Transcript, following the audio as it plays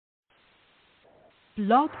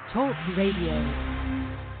Blog Talk Radio.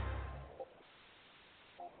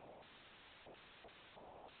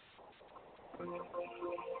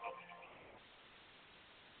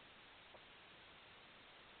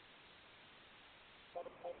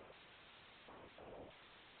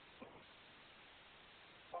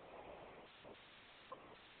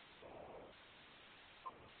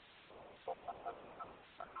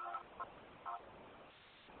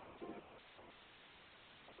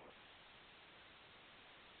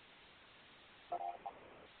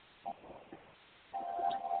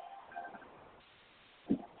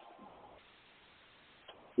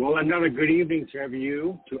 Well, another good evening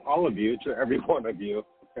to all of you, to every one of you.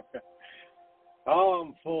 Oh,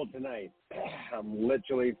 I'm full tonight. I'm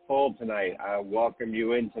literally full tonight. I welcome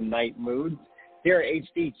you into Night Moods here at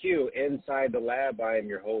HDQ Inside the Lab. I am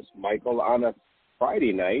your host, Michael, on a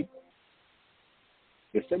Friday night,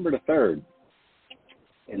 December the 3rd,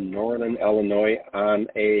 in Northern Illinois, on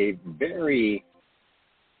a very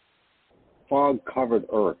fog-covered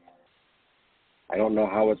earth. I don't know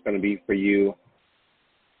how it's going to be for you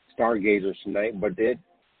stargazers tonight, but it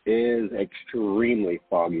is extremely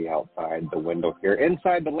foggy outside the window here.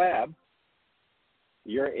 Inside the lab,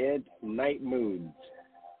 you're in Night Moods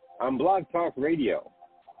on Blog Talk Radio.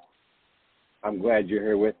 I'm glad you're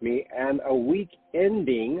here with me, and a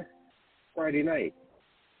week-ending Friday night.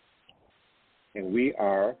 And we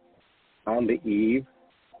are on the eve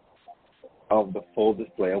of the full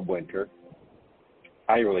display of winter.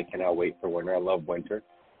 I really cannot wait for winter. I love winter.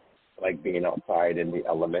 I like being outside in the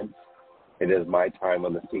elements. It is my time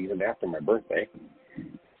of the season after my birthday.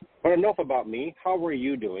 But enough about me. How are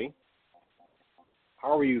you doing?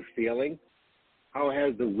 How are you feeling? How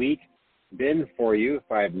has the week been for you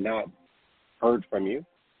if I have not heard from you?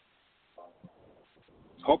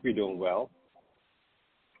 Hope you're doing well.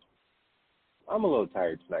 I'm a little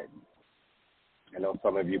tired tonight. I know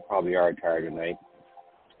some of you probably are tired tonight.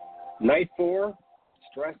 Night 4,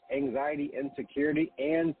 stress, anxiety, insecurity,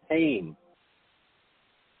 and pain.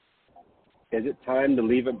 Is it time to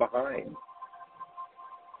leave it behind?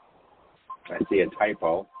 I see a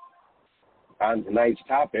typo. On tonight's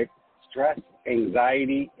topic, stress,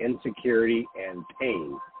 anxiety, insecurity, and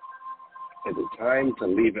pain. Is it time to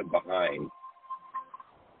leave it behind?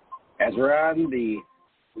 As we're on the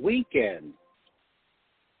weekend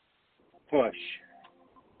push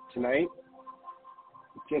tonight,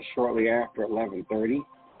 just shortly after 11:30,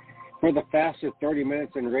 for the fastest 30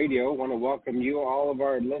 minutes in radio, I want to welcome you, all of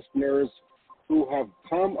our listeners who have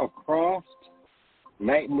come across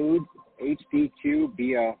Night Moods HDQ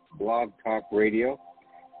via Blog Talk Radio.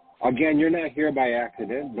 Again, you're not here by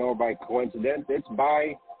accident nor by coincidence. It's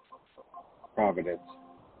by providence.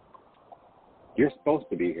 You're supposed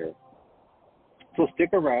to be here. So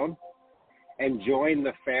stick around and join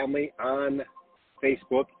the family on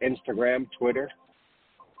Facebook, Instagram, Twitter.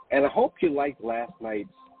 And I hope you liked last night's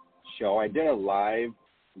show. I did a live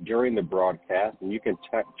during the broadcast, and you can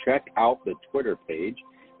check out the Twitter page.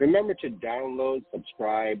 Remember to download,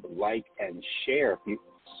 subscribe, like, and share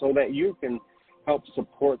so that you can help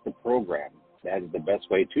support the program. That is the best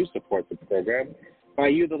way to support the program, by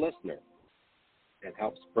you, the listener, and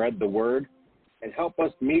help spread the word and help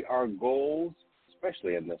us meet our goals,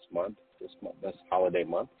 especially in this holiday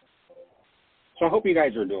month. So I hope you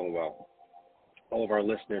guys are doing well. All of our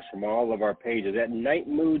listeners from all of our pages at Night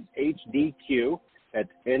Moods HDQ.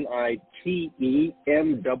 That's NITEMOODZ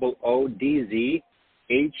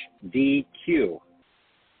HDQ.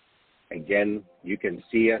 Again, you can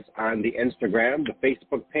see us on the Instagram, the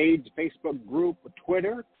Facebook page, Facebook group,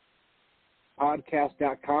 Twitter,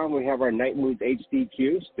 podcast.com. We have our Night Moods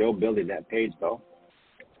HDQ, still building that page though.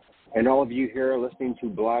 And all of you here are listening to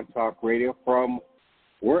Blog Talk Radio from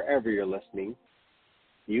wherever you're listening,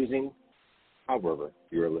 using however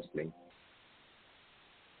you're listening.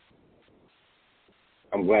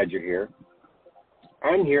 I'm glad you're here.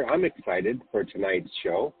 I'm here. I'm excited for tonight's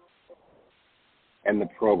show and the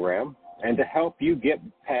program, and to help you get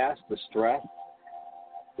past the stress,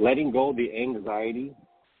 letting go of the anxiety,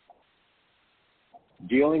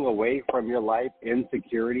 dealing away from your life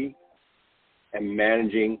insecurity, and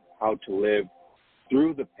managing how to live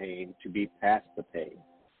through the pain to be past the pain.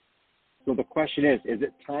 So the question is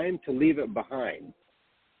it time to leave it behind?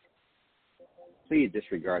 Please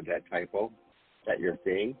disregard that typo that you're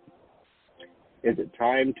seeing. Is it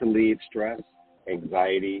time to leave stress,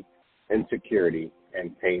 anxiety, insecurity,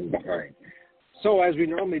 and pain behind? So as we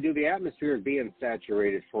normally do, the atmosphere is being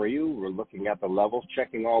saturated for you. We're looking at the levels,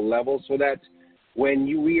 checking all levels, so that when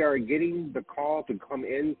we are getting the call to come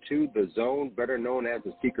into the zone, better known as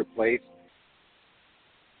the secret place,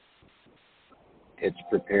 it's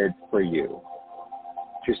prepared for you.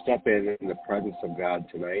 to step in the presence of God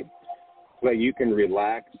tonight so that you can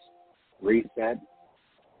relax, reset,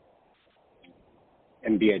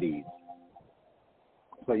 and be at ease.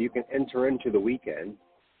 So you can enter into the weekend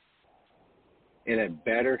in a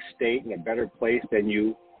better state, in a better place than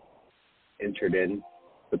you entered in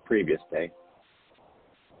the previous day.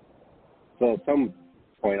 So at some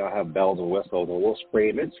point I'll have bells and whistles and we'll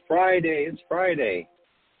scream, "It's Friday, it's Friday."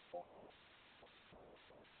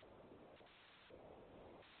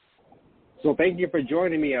 So thank you for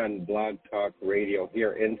joining me on Blog Talk Radio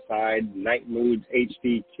here inside Night Moods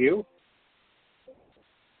HDQ.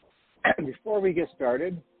 Before we get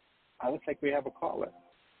started, it looks like we have a caller.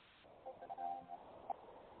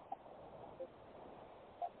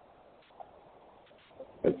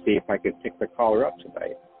 Let's see if I can pick the caller up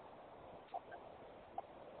tonight.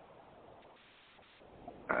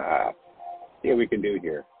 See what we can do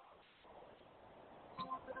here.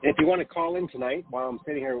 If you want to call in tonight while I'm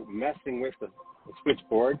sitting here messing with the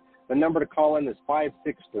switchboard, the number to call in is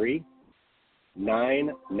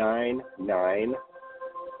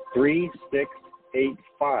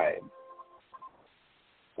 563-999-3685.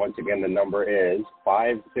 Once again, the number is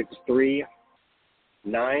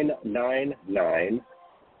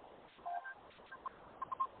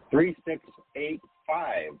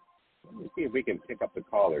 563-999-3685. Let me see if we can pick up the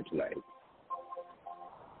caller tonight.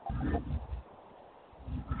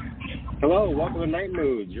 Hello, welcome to Night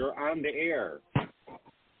Moods. You're on the air.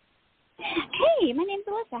 Hey, my name's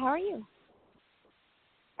Alyssa. How are you?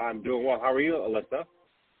 I'm doing well. How are you, Alyssa?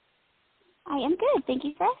 I am good. Thank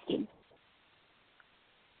you for asking.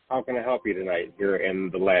 How can I help you tonight here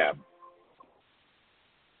in the lab?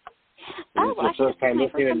 Oh, well, this is the first time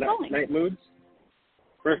listening to Night Moods?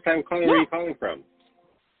 First time calling? Yeah. Where are you calling from?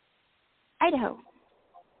 Idaho.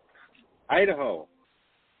 Idaho.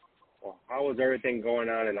 Well, how is everything going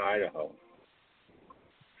on in Idaho?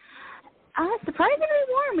 Surprisingly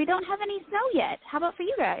warm. We don't have any snow yet. How about for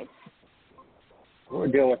you guys? We're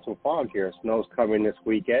dealing with some fog here. Snow's coming this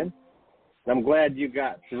weekend. I'm glad you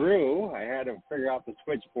got through. I had to figure out the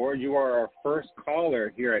switchboard. You are our first caller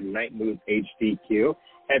here at Night Moods HDQ.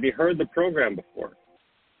 Have you heard the program before?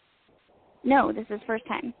 No, this is first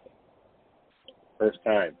time. First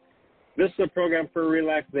time. This is a program for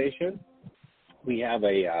relaxation. We have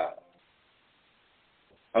a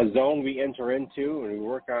zone we enter into, and we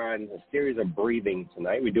work on a series of breathing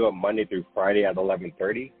tonight. We do it Monday through Friday at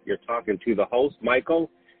 11:30. You're talking to the host, Michael,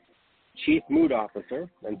 Chief Mood Officer,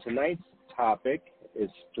 and tonight's topic is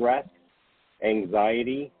stress,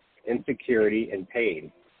 anxiety, insecurity, and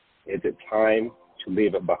pain. Is it time to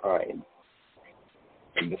leave it behind?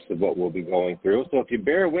 And this is what we'll be going through. So if you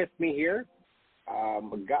bear with me here,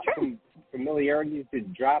 we've got some familiarity to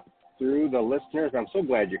drop through the listeners. I'm so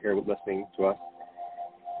glad you're here listening to us.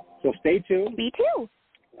 So stay tuned. Me too.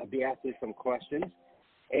 I'll be asking some questions.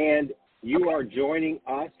 And you are joining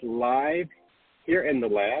us live here in the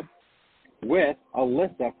lab with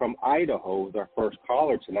Alyssa from Idaho, who's our first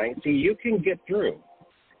caller tonight. So you can get through.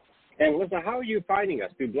 And Alyssa, how are you finding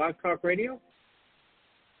us? Through Blog Talk Radio?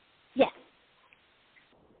 Yes.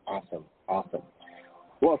 Awesome.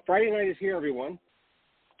 Well, Friday night is here, everyone.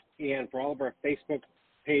 And for all of our Facebook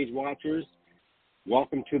page watchers,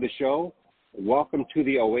 welcome to the show. Welcome to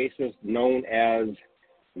the oasis known as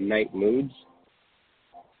Night Moods.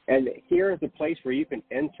 And here is the place where you can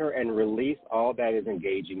enter and release all that is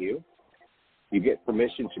engaging you. You get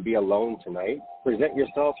permission to be alone tonight. Present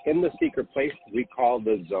yourself in the secret place we call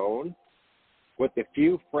the zone with a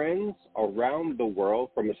few friends around the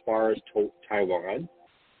world from as far as Taiwan,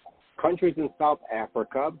 countries in South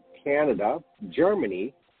Africa, Canada,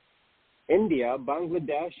 Germany, India,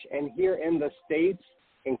 Bangladesh, and here in the States,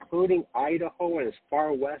 including Idaho and as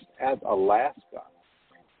far west as Alaska.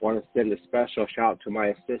 I want to send a special shout to my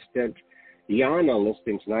assistant, Yana,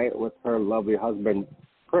 listening tonight with her lovely husband,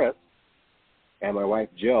 Chris, and my wife,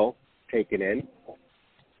 Jill, taking in.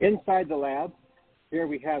 Inside the lab, here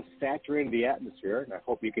we have saturated the atmosphere, and I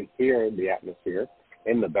hope you can hear the atmosphere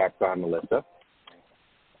in the background, Melissa.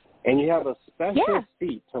 And you have a special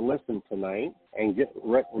seat to listen tonight and get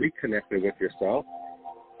reconnected with yourself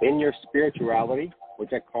in your spirituality,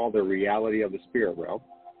 which I call the reality of the spirit realm.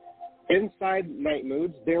 Inside Night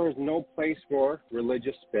Moods, there is no place for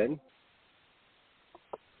religious spin.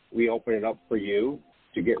 We open it up for you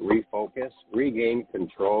to get refocused, regain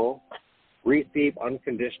control, receive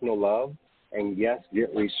unconditional love, and yes,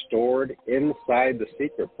 get restored inside the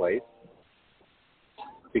secret place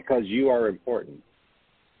because you are important.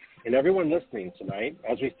 And everyone listening tonight,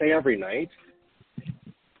 as we say every night,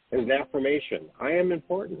 is an affirmation. I am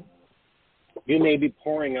important. You may be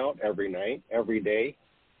pouring out every night, every day,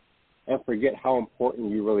 and forget how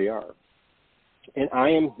important you really are. And I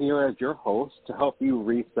am here as your host to help you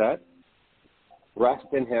reset, rest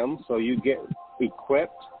in Him so you get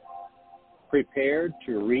equipped, prepared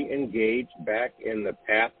to re-engage back in the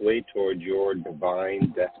pathway toward your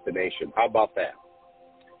divine destination. How about that?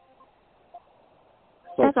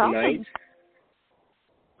 So That's tonight,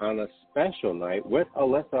 awesome. on a special night with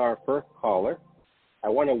Alyssa, our first caller, I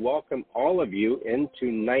want to welcome all of you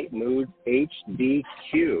into Night Mood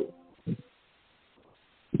HDQ.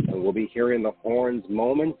 And we'll be hearing the horns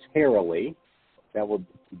momentarily. That will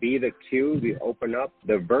be the cue. We open up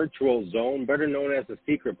the virtual zone, better known as the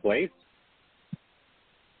secret place.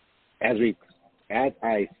 As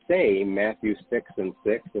I say, Matthew 6:6,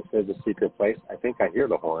 it says the secret place. I think I hear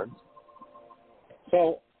the horns.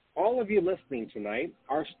 So all of you listening tonight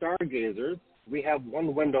are stargazers. We have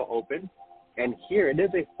one window open, and here it is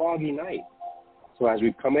a foggy night. So as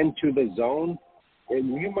we come into the zone,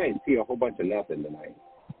 you might see a whole bunch of nothing tonight.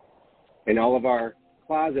 And all of our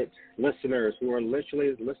closet listeners who are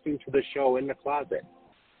literally listening to the show in the closet,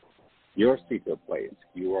 your secret place,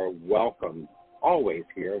 you are welcome always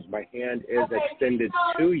here as my hand is extended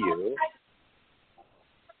to you.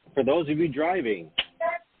 For those of you driving,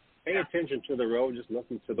 pay attention to the road, just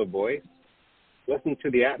listen to the voice. Listen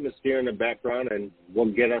to the atmosphere in the background, and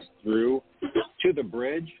we'll get us through to the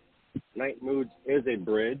bridge. Night Moods is a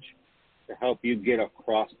bridge to help you get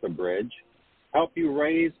across the bridge, help you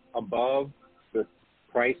raise above the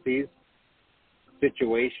crises,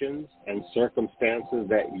 situations, and circumstances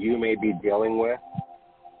that you may be dealing with.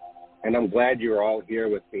 And I'm glad you're all here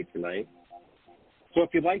with me tonight. So if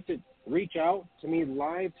you'd like to reach out to me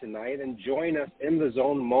live tonight and join us in the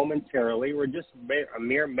zone momentarily, we're just a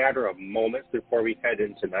mere matter of moments before we head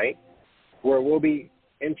in tonight, where we'll be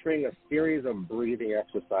entering a series of breathing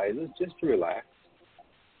exercises just to relax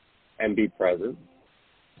and be present.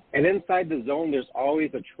 And inside the zone, there's always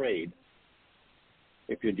a trade.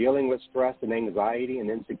 If you're dealing with stress and anxiety and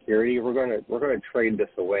insecurity, we're going to trade this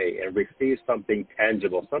away and receive something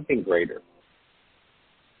tangible, something greater.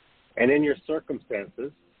 And in your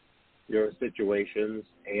circumstances, your situations,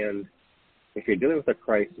 and if you're dealing with a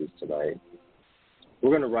crisis tonight, we're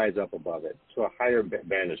going to rise up above it to a higher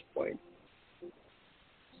vantage point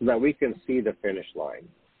so that we can see the finish line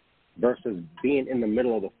versus being in the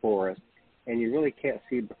middle of the forest and you really can't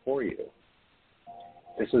see before you.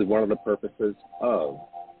 This is one of the purposes of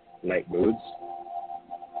Night Moods.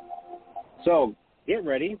 So get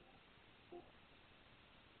ready.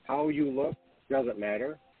 How you look doesn't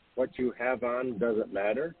matter. What you have on doesn't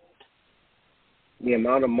matter. The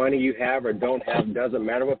amount of money you have or don't have doesn't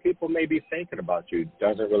matter. What people may be thinking about you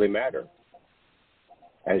doesn't really matter.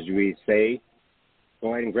 As we say,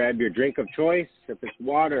 go ahead and grab your drink of choice. If it's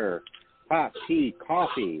water, hot tea,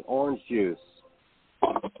 coffee, orange juice,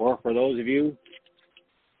 or for those of you,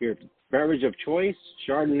 your beverage of choice,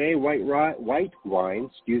 Chardonnay, white wine,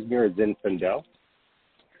 or Zinfandel.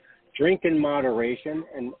 Drink in moderation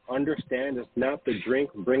and understand it's not the drink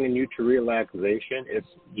bringing you to relaxation. It's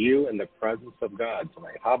you in the presence of God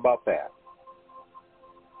tonight. How about that?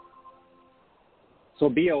 So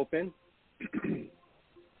be open.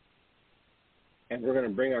 And we're going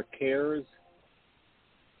to bring our cares,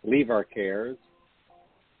 leave our cares.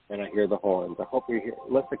 And I hear the horns. I hope you hear.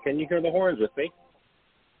 Lisa, can you hear the horns with me?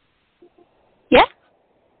 Yeah.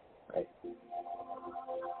 Right.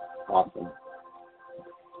 Awesome.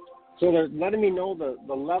 So they're letting me know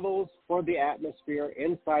the levels for the atmosphere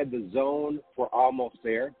inside the zone. We're almost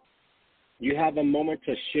there. You have a moment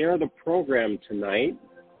to share the program tonight.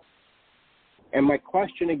 And my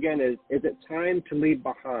question again is it time to leave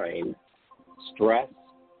behind stress,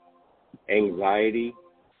 anxiety,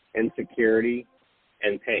 insecurity,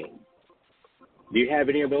 and pain? Do you have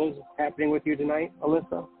any of those happening with you tonight,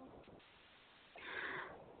 Alyssa?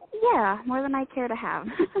 Yeah, more than I care to have.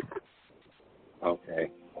 Okay.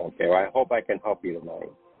 Well, I hope I can help you tonight.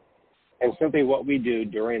 And simply what we do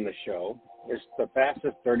during the show is the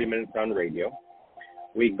fastest 30 minutes on radio.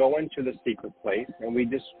 We go into the secret place, and we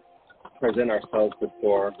just present ourselves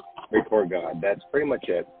before God. That's pretty much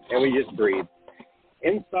it. And we just breathe.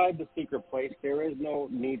 Inside the secret place, there is no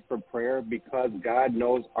need for prayer because God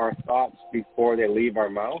knows our thoughts before they leave our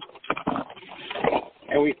mouth.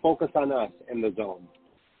 And we focus on us in the zone.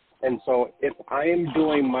 And so if I am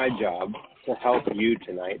doing my job to help you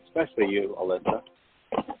tonight, especially you, Alyssa,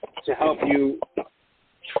 to help you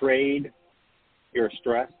trade your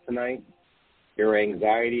stress tonight, your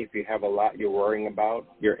anxiety, if you have a lot you're worrying about,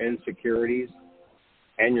 your insecurities,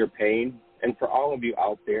 and your pain, and for all of you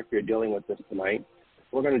out there, if you're dealing with this tonight,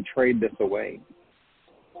 we're going to trade this away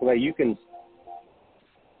so that you can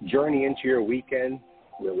journey into your weekend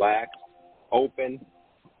relaxed, open,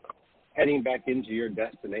 heading back into your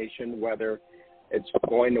destination, whether it's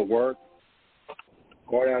going to work,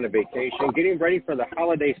 going on a vacation, getting ready for the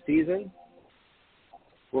holiday season.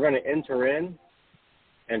 We're going to enter in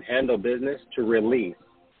and handle business to release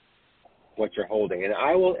what you're holding. And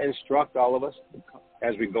I will instruct all of us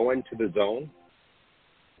as we go into the zone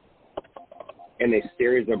in a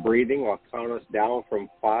series of breathing. I'll count us down from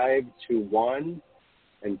 5 to 1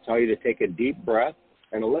 and tell you to take a deep breath.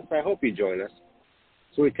 And Alyssa, I hope you join us.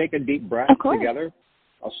 So we take a deep breath together,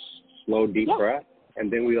 a slow deep breath,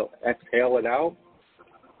 and then we'll exhale it out.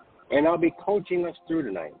 And I'll be coaching us through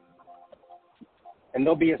tonight. And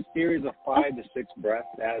there'll be a series of 5 to 6 breaths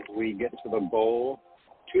as we get to the goal,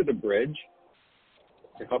 to the bridge,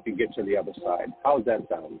 to help you get to the other side. How's that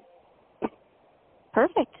sound?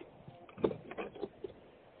 Perfect.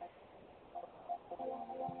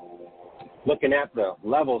 Looking at the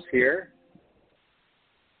levels here,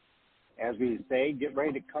 as we say, get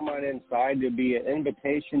ready to come on inside. There'll be an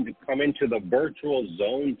invitation to come into the virtual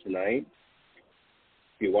zone tonight.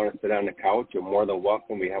 If you want to sit on the couch, you're more than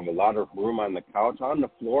welcome. We have a lot of room on the couch. On the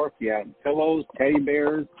floor, if you have pillows, teddy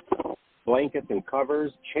bears, blankets and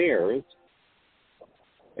covers, chairs,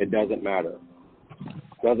 it doesn't matter.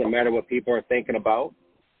 It doesn't matter what people are thinking about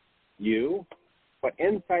you. But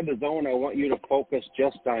inside the zone, I want you to focus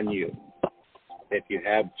just on you. If you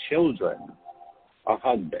have children, a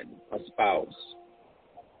husband, a spouse,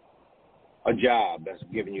 a job that's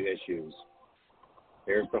giving you issues,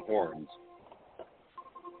 there's the horns.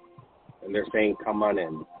 And they're saying, come on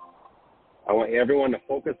in. I want everyone to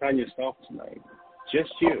focus on yourself tonight.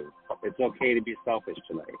 Just you. It's okay to be selfish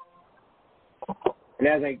tonight. And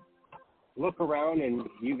as I look around and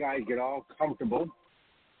you guys get all comfortable,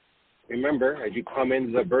 remember, as you come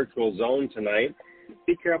into the virtual zone tonight,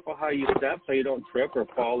 be careful how you step so you don't trip or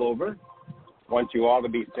fall over. I want you all to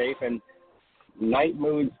be safe. And Night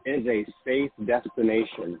Moods is a safe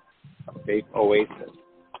destination, a safe oasis,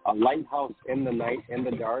 a lighthouse in the night, in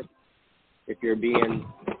the dark. If you're being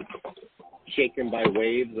shaken by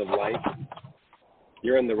waves of life,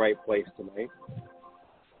 you're in the right place tonight.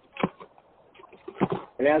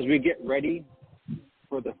 And as we get ready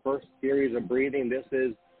for the first series of breathing, this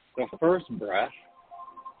is the first breath,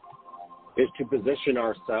 is to position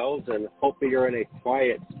ourselves, and hopefully you're in a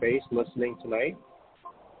quiet space listening tonight.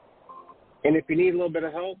 And if you need a little bit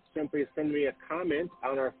of help, simply send me a comment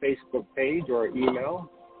on our Facebook page or email,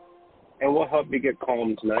 and we'll help you get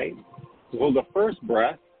calm tonight. So the first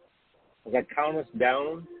breath, as I count us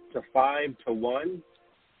down to 5 to 1,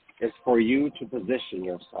 is for you to position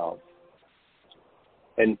yourself.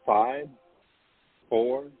 In 5,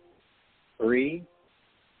 4, 3,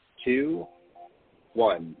 2,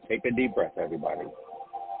 1. Take a deep breath, everybody.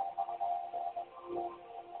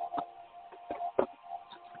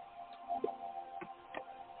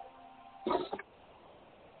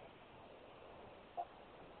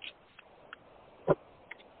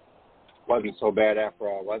 Wasn't so bad after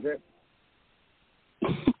all, was it?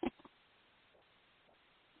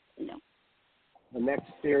 No. The next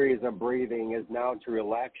series of breathing is now to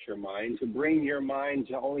relax your mind, to bring your mind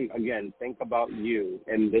to only, again, think about you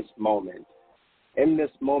in this moment. In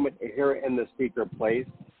this moment, here in the secret place,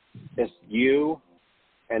 it's you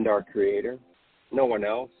and our Creator, no one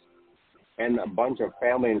else, and a bunch of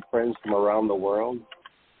family and friends from around the world.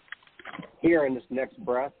 Here in this next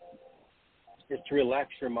breath is to relax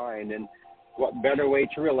your mind. And what better way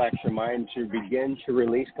to relax your mind to begin to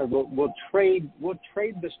release? Because we'll trade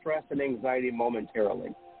the stress and anxiety momentarily.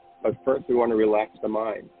 But first, we want to relax the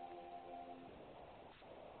mind.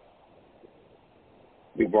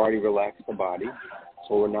 We've already relaxed the body,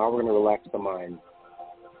 so now we're going to relax the mind.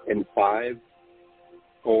 In 5,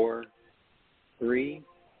 4, 3,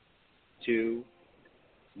 2,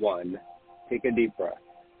 1. Take a deep breath.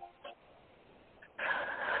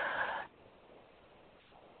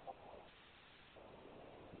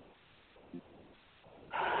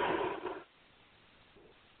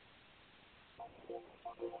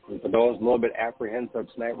 And for those a little bit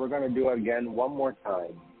apprehensive tonight, we're going to do it again one more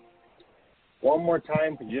time. One more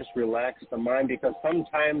time to just relax the mind, because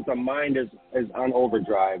sometimes the mind is on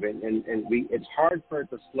overdrive, and it's hard for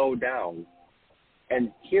it to slow down.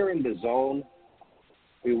 And here in the zone,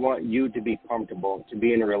 we want you to be comfortable, to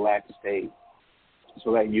be in a relaxed state,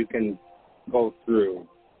 so that you can go through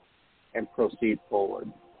and proceed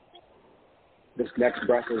forward. This next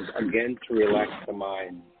breath is, again, to relax the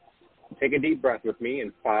mind. Take a deep breath with me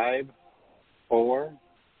in 5, 4,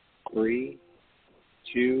 3,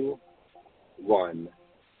 2, 1.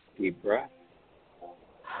 Deep breath.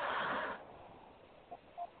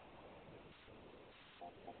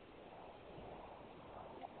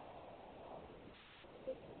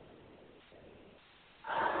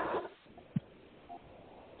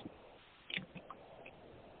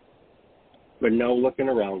 but no looking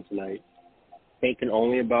around tonight, thinking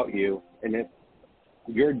only about you. And if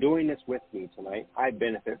you're doing this with me tonight, I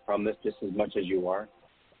benefit from this just as much as you are.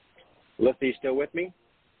 Alyssa, you still with me?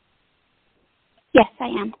 Yes, I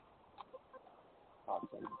am.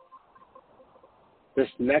 Awesome. This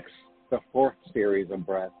next, the fourth series of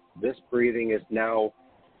breath, this breathing is now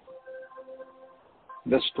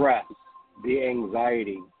the stress, the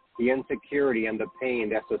anxiety, the insecurity, and the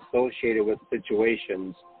pain that's associated with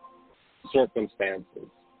situations, circumstances,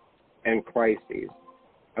 and crises.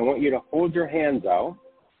 I want you to hold your hands out,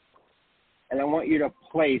 and I want you to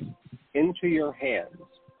place into your hands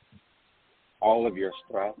all of your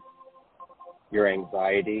stress, your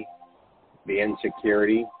anxiety, the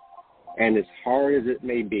insecurity, and as hard as it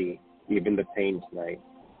may be, even the pain tonight,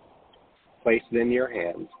 place it in your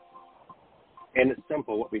hands. And it's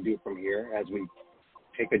simple what we do from here as we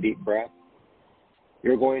take a deep breath.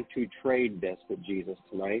 You're going to trade this with Jesus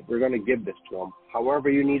tonight. We're going to give this to him. However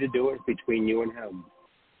you need to do it between you and him.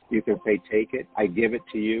 You can say, take it. I give it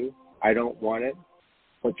to you. I don't want it.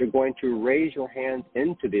 But you're going to raise your hands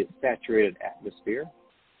into the saturated atmosphere.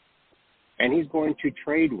 And he's going to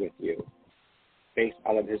trade with you based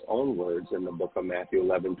out of his own words in the book of Matthew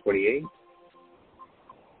 11:28.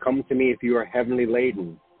 Come to me if you are heavily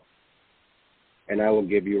laden, and I will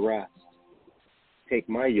give you rest. Take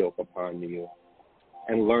my yoke upon you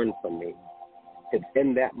and learn from me. It's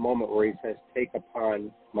in that moment where he says, take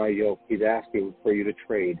upon my yoke. He's asking for you to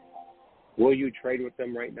trade. Will you trade with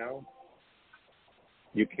them right now?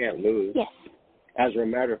 You can't lose. Yes. As a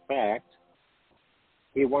matter of fact,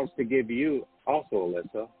 he wants to give you also,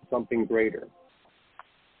 Alyssa, something greater.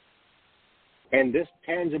 And this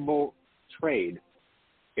tangible trade,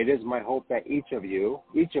 it is my hope that each of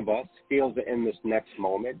us feels it in this next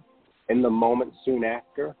moment, in the moment soon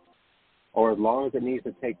after, or as long as it needs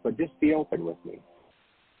to take, but just be open with me.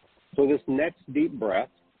 So this next deep breath,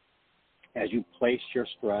 as you place your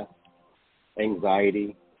stress,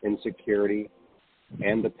 anxiety, insecurity,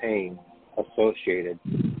 and the pain associated,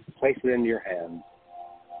 place it into your hands.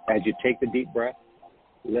 As you take the deep breath,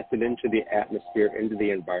 lift it into the atmosphere, into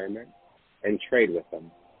the environment, and trade with them.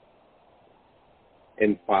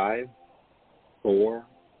 In 5, 4,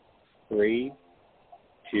 3,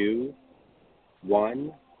 2,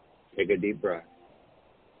 1, take a deep breath.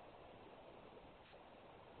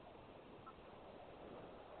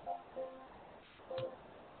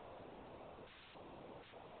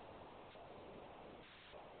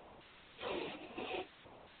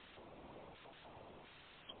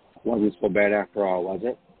 Wasn't so bad after all, was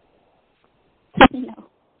it? No.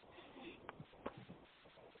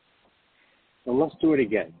 And let's do it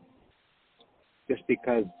again. Just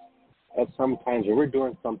because sometimes when we're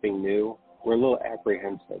doing something new, we're a little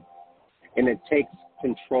apprehensive. And it takes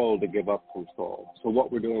control to give up control. So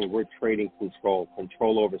what we're doing, we're trading control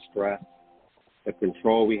over stress, the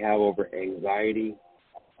control we have over anxiety,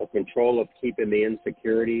 the control of keeping the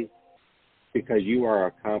insecurities, because you are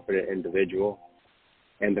a confident individual,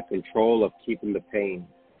 and the control of keeping the pain.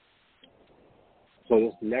 So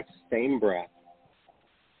this next same breath,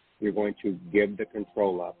 you're going to give the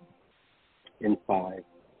control up in 5,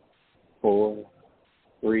 4,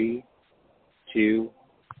 3, 2,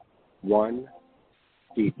 1,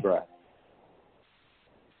 deep breath.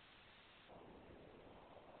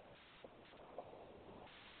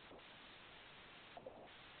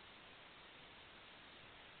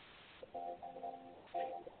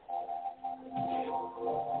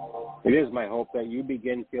 It is my hope that you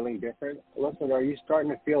begin feeling different. Listen, are you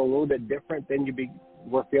starting to feel a little bit different than you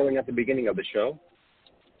were feeling at the beginning of the show?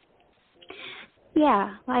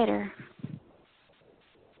 Yeah, lighter.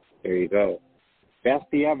 There you go. That's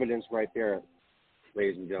the evidence right there,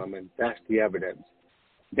 ladies and gentlemen. That's the evidence.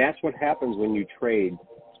 That's what happens when you trade,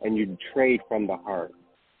 and you trade from the heart.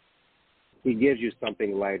 He gives you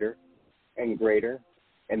something lighter and greater,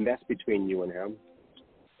 and that's between you and him.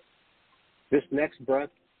 This next breath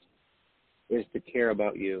is to care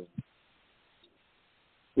about you.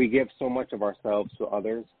 We give so much of ourselves to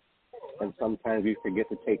others, and sometimes we forget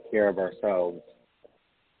to take care of ourselves.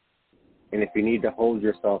 And if you need to hold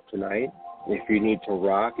yourself tonight, if you need to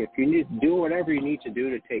rock, if you need to do whatever you need to do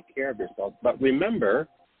to take care of yourself, but remember,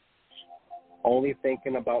 only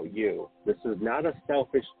thinking about you. This is not a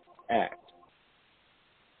selfish act.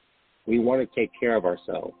 We want to take care of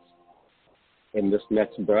ourselves. In this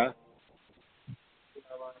next breath,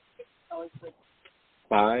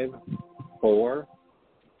 5, 4,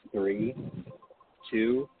 3,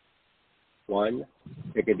 2, 1,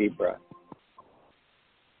 take a deep breath.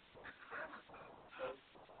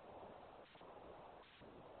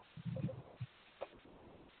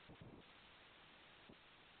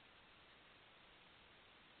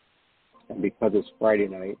 And because it's Friday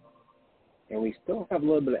night, and we still have a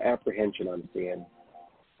little bit of apprehension on seeing,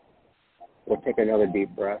 we'll take another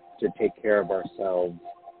deep breath to take care of ourselves.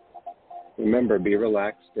 Remember, be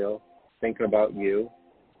relaxed still, thinking about you.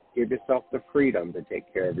 Give yourself the freedom to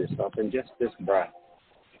take care of yourself in just this breath.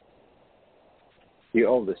 You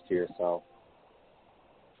owe this to yourself.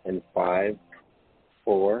 In 5,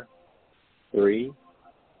 4, 3,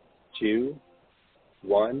 2,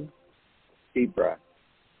 1, deep breath.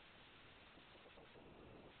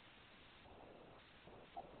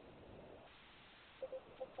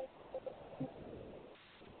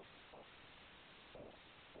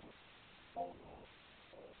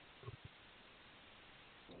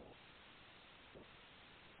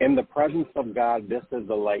 In the presence of God, this is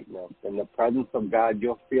the lightness. In the presence of God,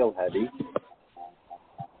 you'll feel heavy.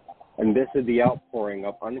 And this is the outpouring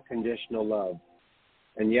of unconditional love.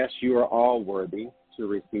 And yes, you are all worthy to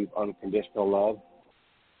receive unconditional love.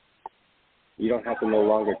 You don't have to no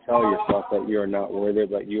longer tell yourself that you are not worthy,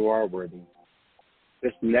 but you are worthy.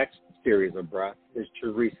 This next series of breaths is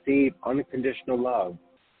to receive unconditional love.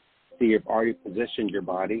 See, you've already positioned your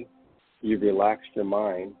body. You've relaxed your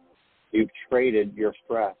mind. You've traded your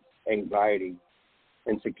stress, anxiety,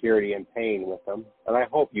 insecurity, and pain with them. And I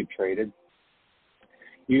hope you've traded.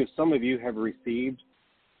 Some of you have received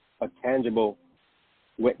a tangible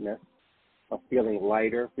witness of feeling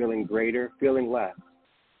lighter, feeling greater, feeling less.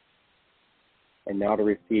 And now to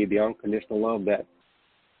receive the unconditional love that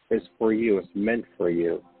is for you, it's meant for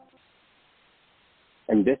you.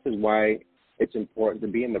 And this is why it's important to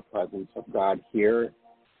be in the presence of God here.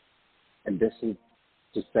 And this is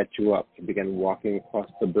to set you up to begin walking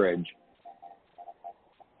across the bridge.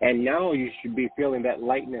 And now you should be feeling that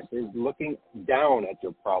lightness is looking down at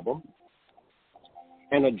your problem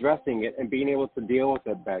and addressing it and being able to deal with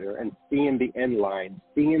it better and seeing the end line,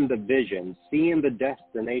 seeing the vision, seeing the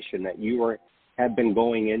destination that you have been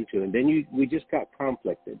going into. And then we just got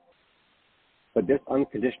conflicted. But this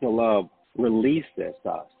unconditional love releases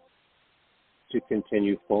us to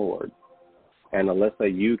continue forward. And Alyssa,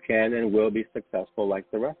 you can and will be successful like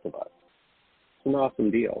the rest of us. It's an awesome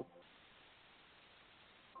deal.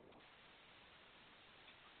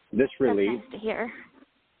 This release That's nice to hear.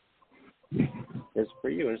 is for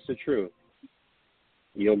you, and it's the truth.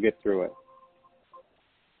 You'll get through it.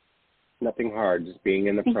 Nothing hard, just being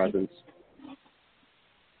in the presence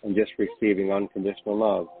and just receiving unconditional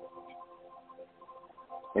love.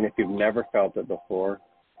 And if you've never felt it before,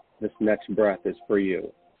 this next breath is for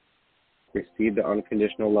you. Receive the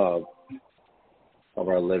unconditional love of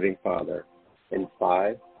our living Father in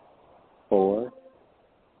 5, 4,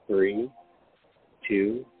 3,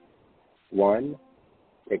 2, 1.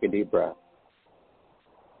 Take a deep breath.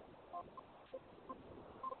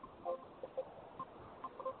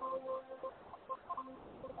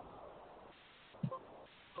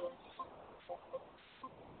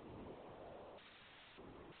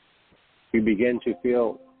 You begin to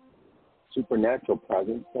feel supernatural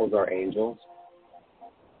presence. Those are angels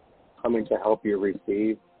coming to help you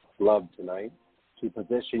receive love tonight, to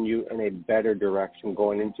position you in a better direction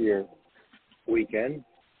going into your weekend.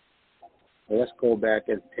 And let's go back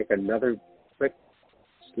and take another quick,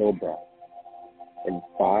 slow breath. In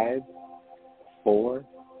 5, 4,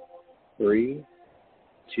 3,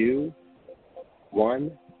 2,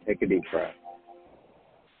 1, take a deep breath.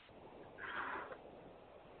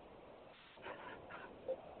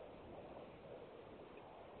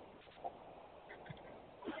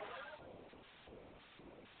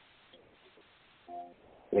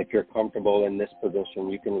 And if you're comfortable in this position,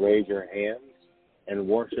 you can raise your hands and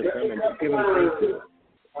worship Him and just give Him thanks.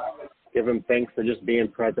 Give Him thanks for just being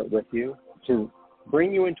present with you, to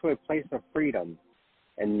bring you into a place of freedom.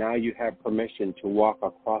 And now you have permission to walk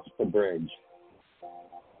across the bridge.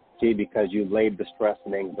 See, because you laid the stress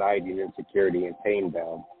and anxiety and insecurity and pain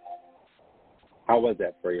down. How was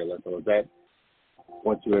that for you, Alyssa? Was that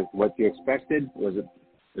what you expected? Was it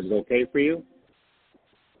okay for you?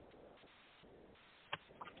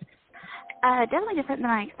 Definitely different than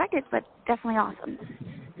I expected, but definitely awesome.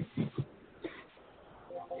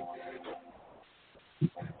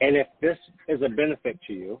 And if this is a benefit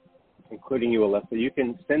to you, including you, Alyssa, you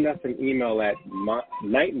can send us an email at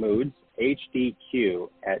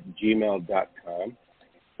nightmoodshDQ@gmail.com.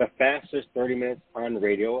 The fastest 30 minutes on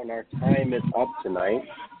radio, and our time is up tonight.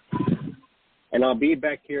 And I'll be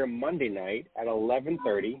back here Monday night at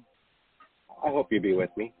 11:30. I hope you'll be with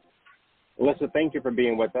me. Alyssa, thank you for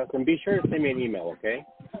being with us, and be sure to send me an email, okay?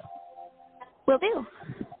 Will do.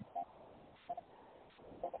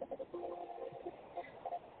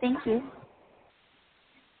 Thank you.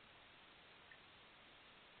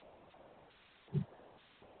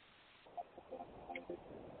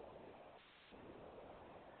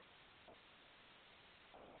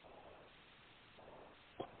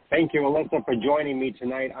 Thank you, Alyssa, for joining me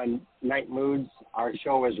tonight on Night Moods. Our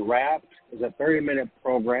show is wrapped. It's a 30-minute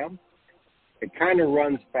program. It kind of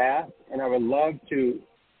runs fast, and I would love to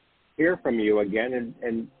hear from you again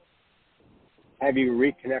and have you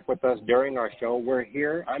reconnect with us during our show.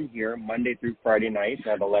 I'm here Monday through Friday nights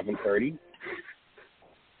at 11:30.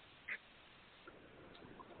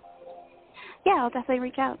 Yeah, I'll definitely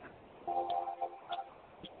reach out.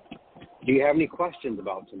 Do you have any questions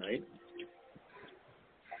about tonight?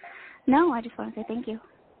 No, I just want to say thank you.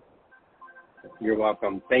 You're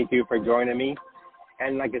welcome. Thank you for joining me.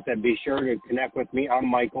 And like I said, be sure to connect with me. I'm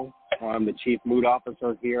Michael. I'm the Chief Mood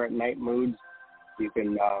Officer here at Night Moods. You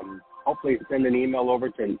can hopefully send an email over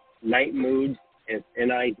to Night Moods. It's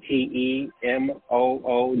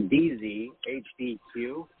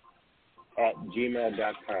NITEMOODZHDQ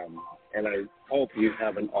 @gmail.com. And I hope you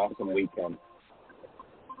have an awesome weekend.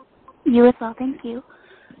 You as well. Thank you.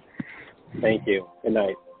 Thank you. Good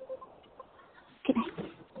night. Good night.